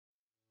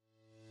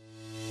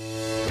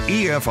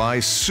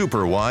EFI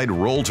Superwide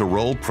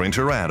roll-to-roll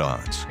printer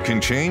add-ons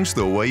can change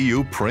the way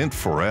you print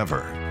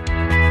forever.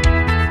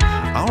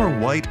 Our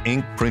white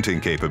ink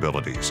printing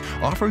capabilities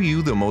offer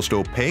you the most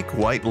opaque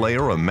white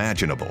layer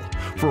imaginable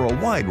for a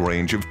wide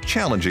range of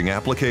challenging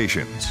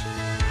applications.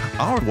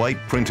 Our white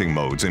printing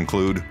modes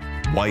include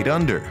white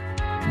under,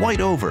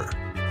 white over,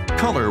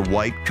 color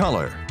white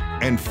color,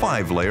 and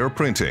 5-layer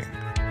printing.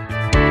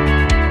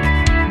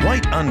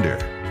 White under,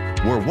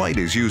 where white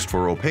is used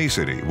for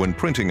opacity when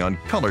printing on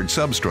colored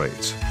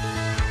substrates.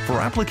 For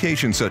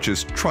applications such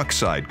as truck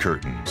side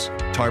curtains,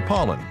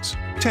 tarpaulins,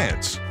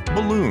 tents,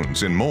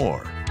 balloons, and more.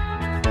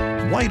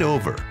 White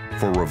over,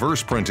 for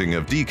reverse printing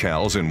of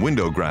decals and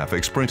window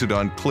graphics printed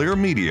on clear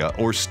media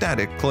or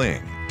static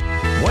cling.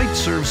 White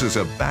serves as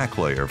a back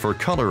layer for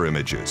color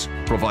images,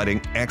 providing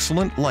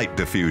excellent light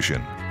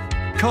diffusion.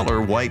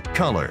 Color white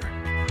color,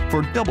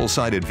 for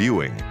double-sided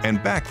viewing and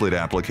backlit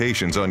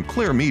applications on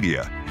clear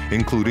media,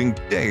 including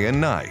day and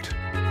night.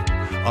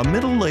 A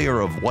middle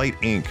layer of white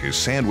ink is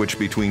sandwiched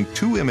between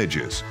two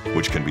images,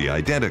 which can be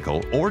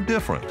identical or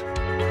different.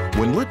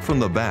 When lit from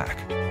the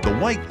back, the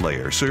white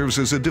layer serves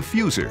as a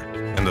diffuser,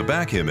 and the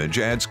back image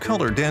adds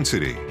color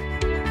density.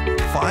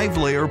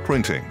 5-layer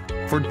printing,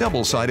 for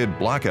double-sided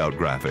blackout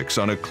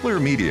graphics on a clear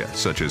media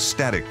such as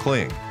static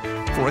cling,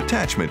 for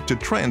attachment to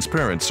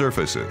transparent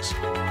surfaces.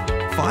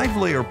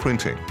 5-layer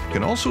printing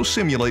can also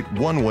simulate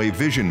one-way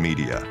vision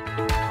media.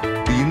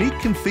 The unique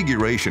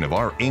configuration of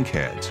our ink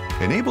heads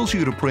enables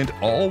you to print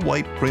all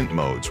white print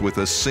modes with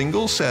a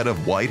single set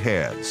of white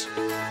heads.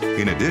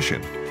 In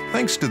addition,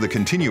 thanks to the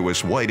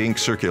continuous white ink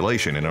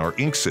circulation in our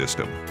ink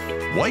system,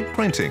 white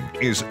printing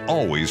is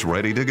always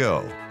ready to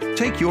go.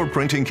 Take your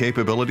printing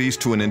capabilities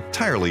to an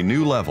entirely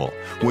new level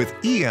with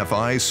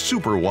EFI's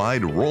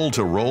Superwide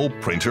roll-to-roll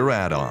printer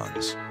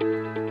add-ons.